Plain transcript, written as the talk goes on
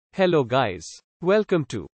Hello guys. Welcome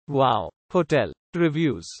to Wow Hotel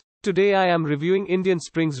Reviews. Today I am reviewing Indian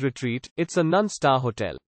Springs Retreat. It's a non-star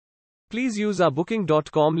hotel. Please use our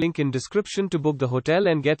booking.com link in description to book the hotel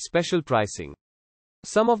and get special pricing.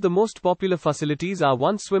 Some of the most popular facilities are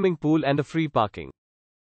one swimming pool and a free parking.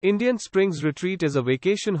 Indian Springs Retreat is a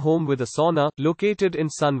vacation home with a sauna, located in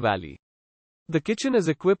Sun Valley. The kitchen is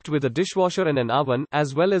equipped with a dishwasher and an oven,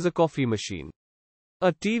 as well as a coffee machine.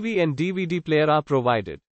 A TV and DVD player are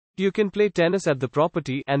provided. You can play tennis at the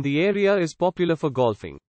property, and the area is popular for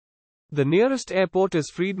golfing. The nearest airport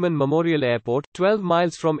is Friedman Memorial Airport, 12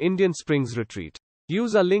 miles from Indian Springs Retreat.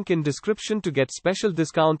 Use our link in description to get special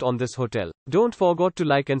discount on this hotel. Don't forget to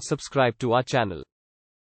like and subscribe to our channel.